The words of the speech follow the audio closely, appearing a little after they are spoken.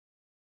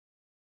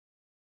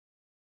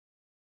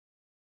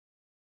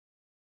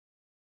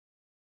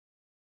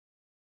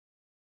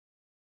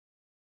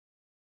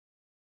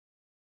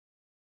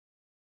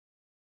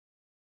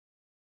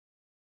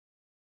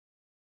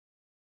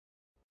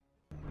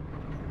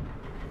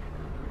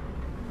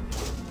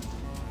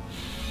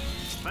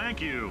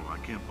Thank you. I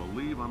can't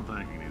believe I'm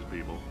thanking these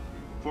people.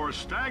 For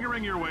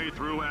staggering your way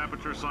through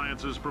Aperture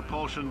Science's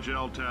propulsion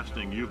gel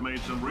testing, you've made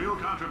some real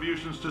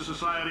contributions to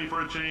society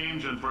for a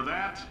change, and for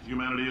that,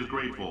 humanity is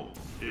grateful.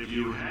 If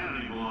you had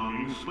any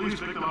belongings, please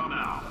pick them up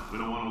now. We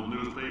don't want old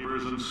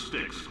newspapers and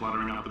sticks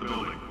cluttering up the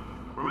building.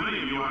 For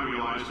many of you, I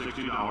realize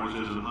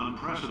 $60 is an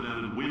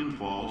unprecedented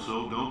windfall,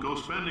 so don't go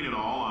spending it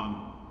all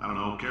on, I don't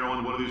know,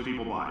 Carolyn, what do these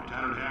people buy?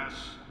 Tattered hats?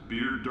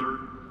 Beer?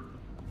 Dirt?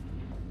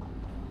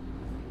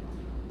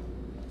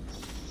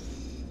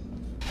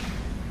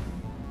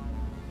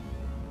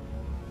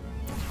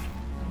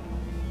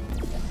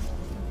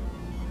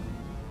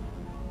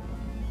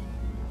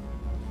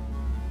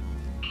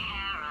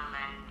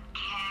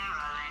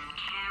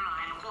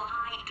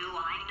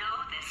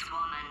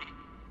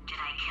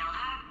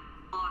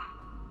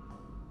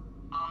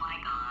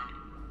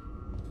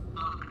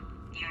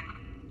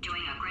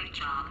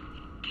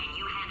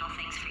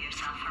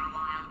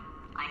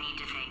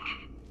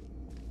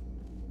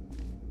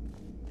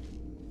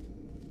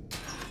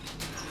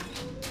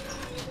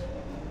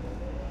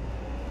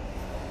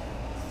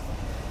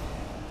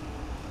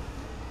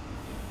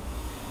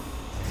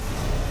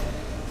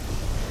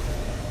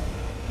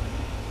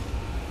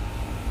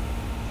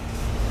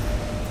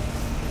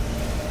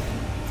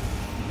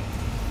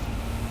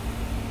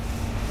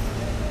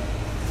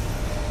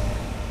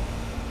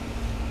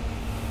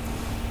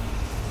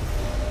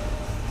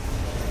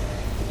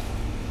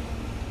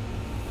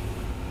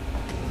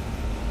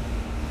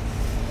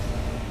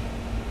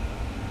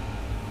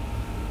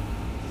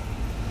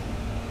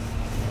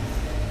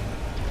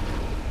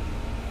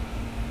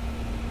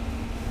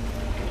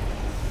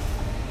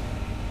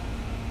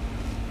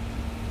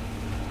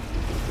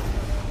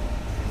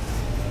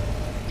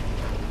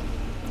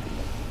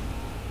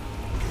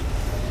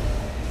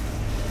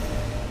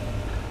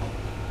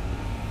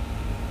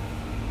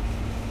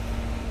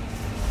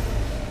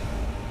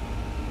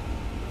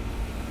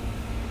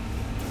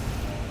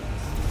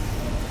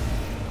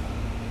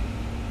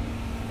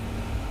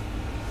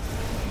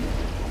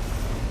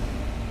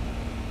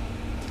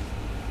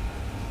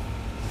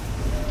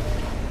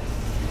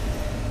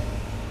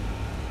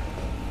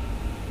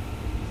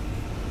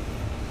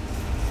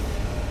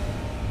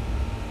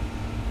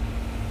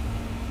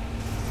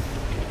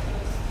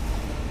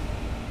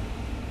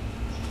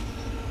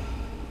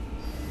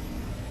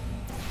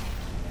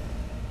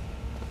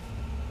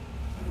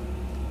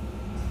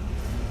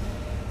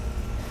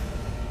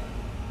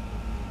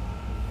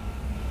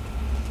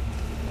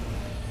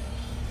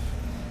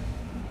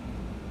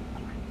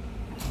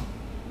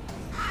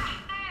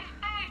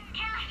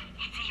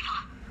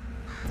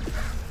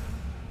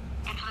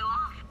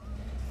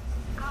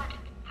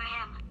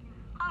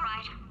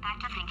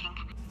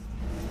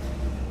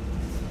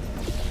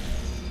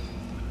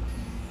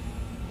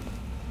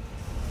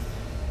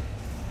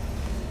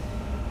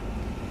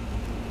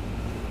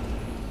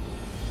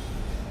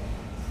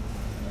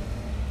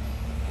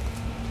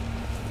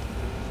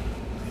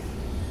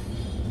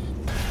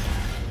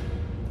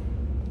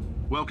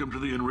 Welcome to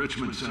the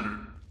Enrichment Center.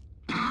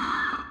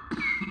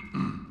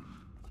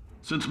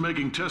 Since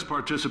making test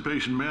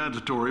participation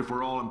mandatory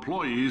for all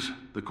employees,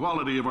 the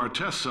quality of our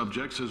test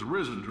subjects has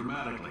risen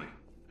dramatically.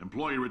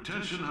 Employee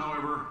retention,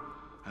 however,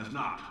 has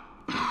not.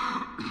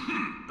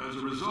 As a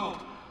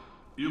result,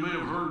 you may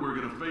have heard we're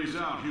going to phase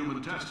out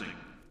human testing.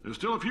 There's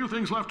still a few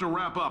things left to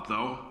wrap up,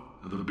 though.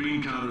 The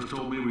bean counters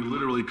told me we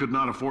literally could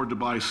not afford to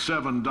buy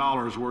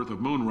 $7 worth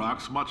of moon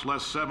rocks, much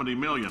less 70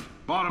 million.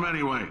 Bought them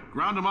anyway,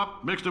 ground them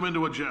up, mixed them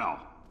into a gel.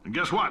 And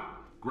guess what?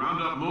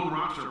 Ground up moon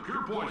rocks are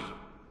pure poison.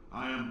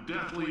 I am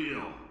deathly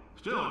ill.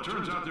 Still, it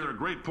turns out they're a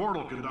great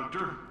portal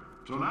conductor.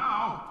 So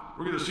now,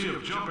 we're going to see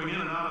if jumping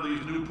in and out of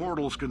these new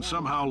portals can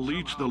somehow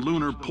leach the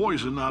lunar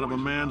poison out of a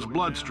man's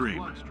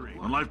bloodstream.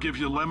 When life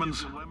gives you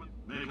lemons,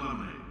 make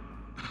lemonade.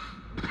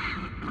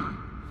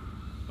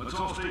 Let's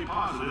all stay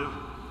positive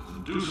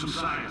and do some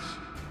science.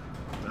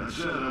 That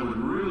said, I would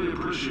really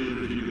appreciate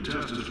it if you could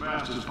test as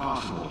fast as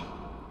possible.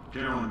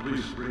 Carolyn,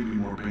 please bring me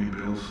more pain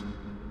pills.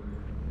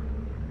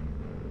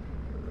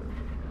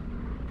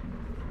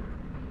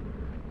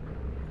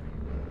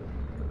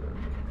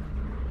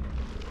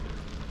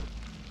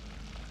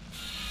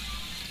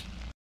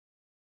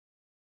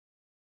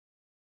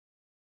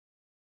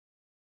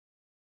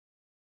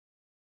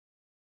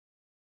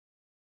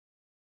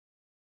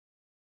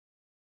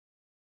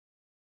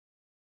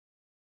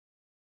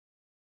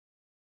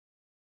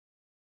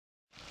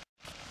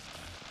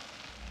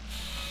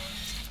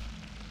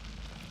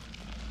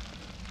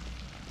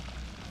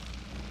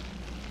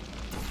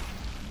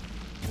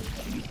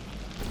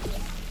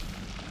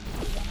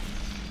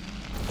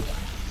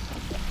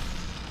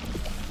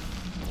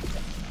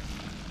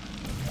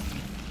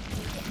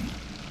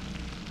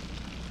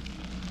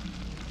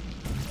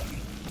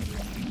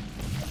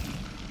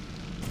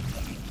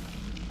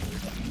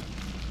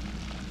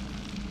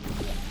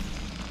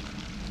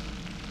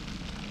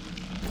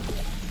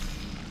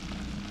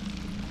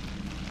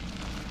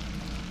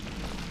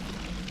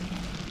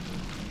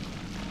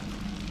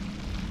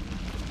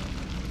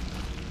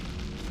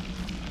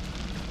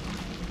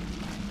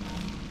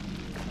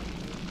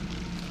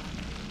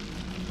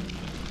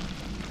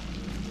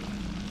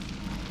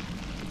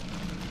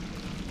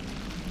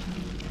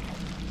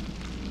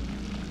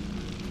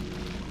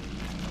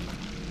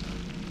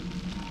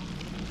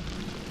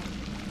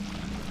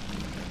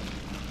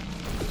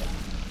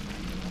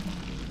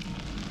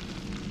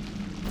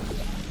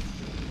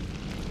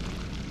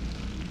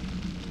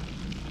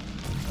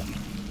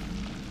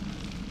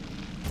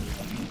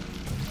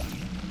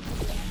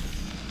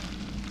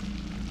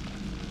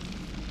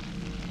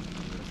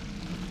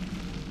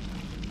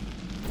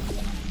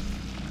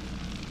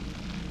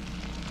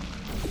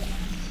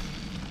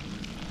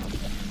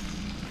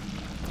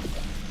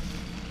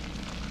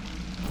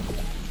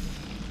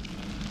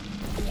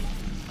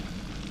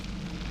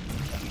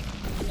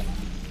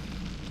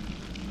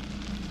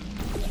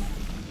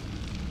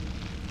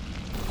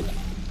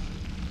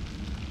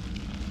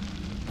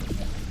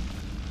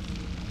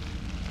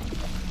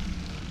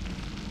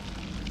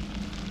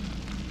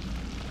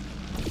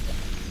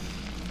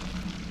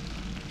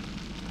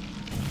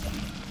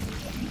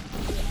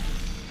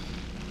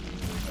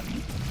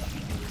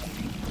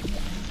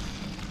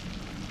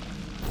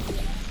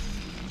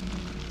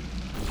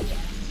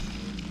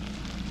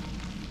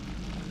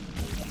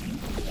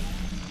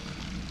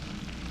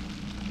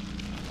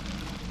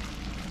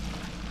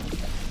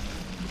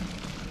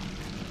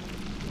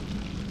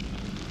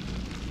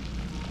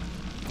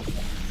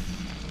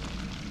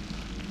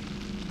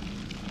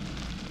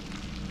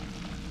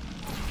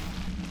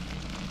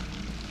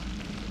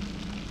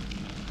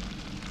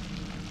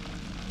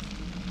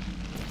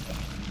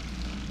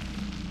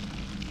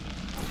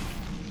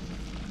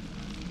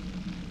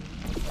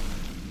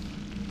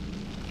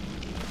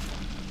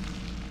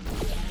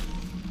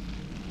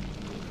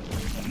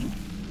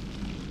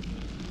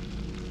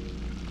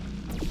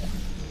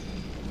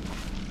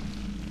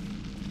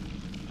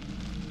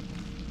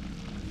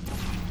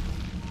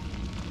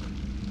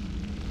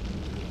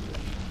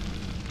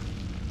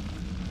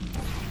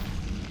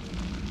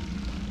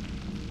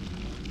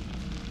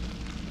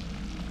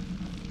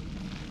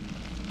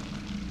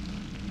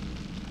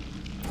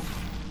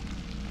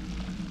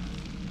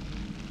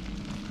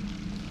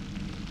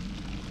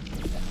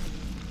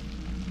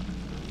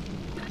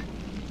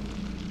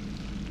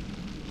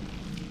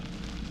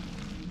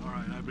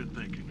 I've been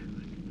thinking.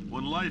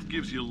 When life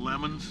gives you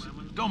lemons,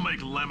 don't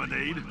make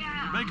lemonade.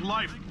 Make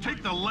life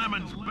take the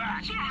lemons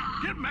back.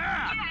 Get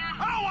mad!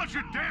 I don't want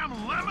your damn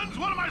lemons!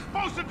 What am I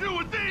supposed to do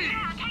with these?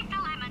 Take the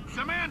lemons.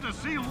 Demand to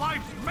see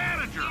life's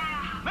manager.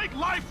 Make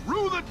life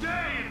rue the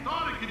day and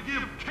thought it could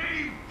give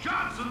Cave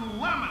Johnson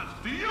lemons.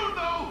 Do you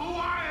know who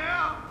I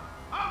am?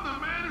 I'm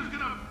the man who's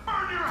gonna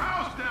burn your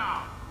house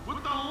down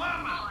with the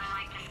lemons.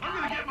 I'm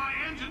gonna get my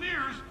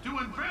engineers to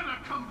invent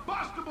a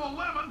combustible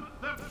lemon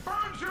that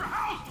burns your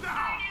house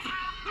down.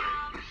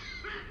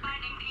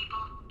 Burning people.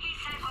 He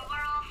said what we're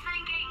all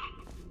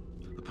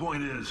thinking. The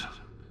point is,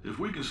 if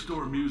we can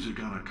store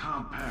music on a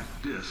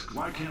compact disc,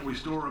 why can't we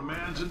store a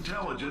man's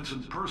intelligence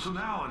and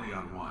personality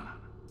on one?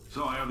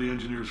 So I have the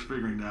engineers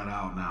figuring that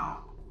out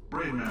now.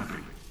 Brain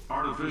mapping,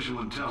 artificial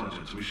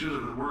intelligence. We should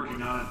have been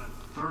working on it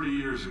 30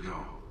 years ago.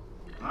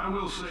 I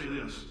will say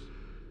this,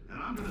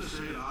 and I'm gonna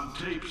say it on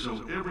tape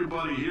so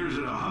everybody hears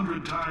it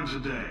 100 times a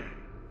day.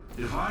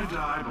 If I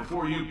die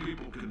before you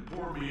people can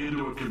pour me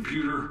into a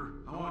computer,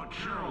 I want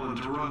Carolyn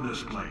to run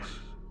this place.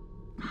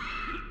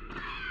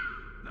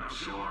 Now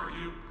she'll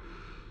argue.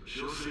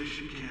 She'll say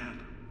she can't.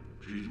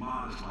 She's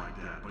modest like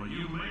that, but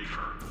you make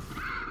her.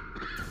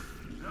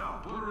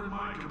 Hell, put her in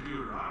my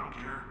computer, I don't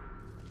care.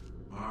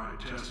 Alright,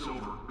 test's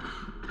over.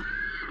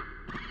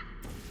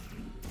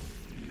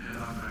 You can head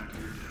on back to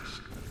your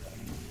desk.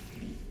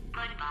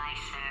 Goodbye,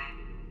 sir.